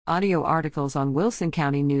Audio articles on Wilson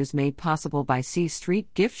County News made possible by C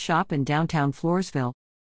Street Gift Shop in downtown Floresville.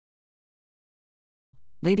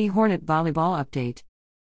 Lady Hornet Volleyball Update.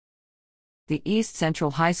 The East Central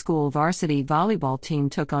High School varsity volleyball team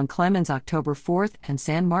took on Clemens October 4th and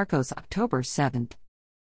San Marcos October 7th.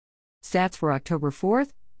 Stats for October 4th: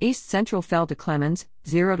 East Central fell to Clemens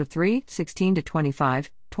 0-3, 16-25,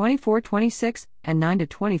 24-26, and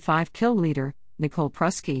 9-25. Kill leader: Nicole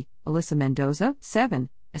Prusky. Alyssa Mendoza 7.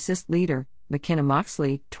 Assist leader: McKenna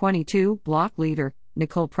Moxley 22. Block leader: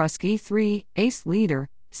 Nicole Prusky 3. Ace leader: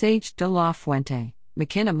 Sage de la Fuente.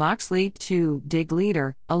 McKenna Moxley 2. Dig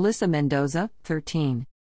leader: Alyssa Mendoza 13.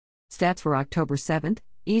 Stats for October 7th: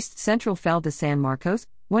 East Central fell to San Marcos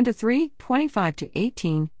 1-3,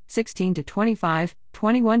 25-18, 16-25,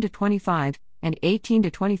 21-25, and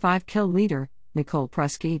 18-25. Kill leader: Nicole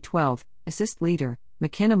Prusky 12. Assist leader: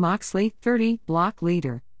 McKenna Moxley 30. Block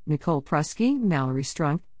leader: Nicole Prusky, Mallory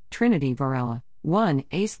Strunk, Trinity Varela 1.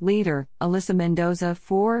 Ace leader: Alyssa Mendoza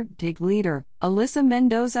 4. Dig leader: Alyssa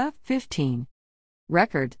Mendoza 15.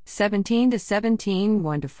 Record: 17-17,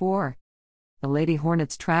 1-4. The Lady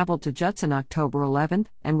Hornets traveled to Judson October 11th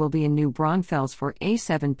and will be in New Braunfels for a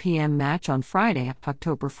 7 p.m. match on Friday,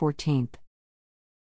 October 14th.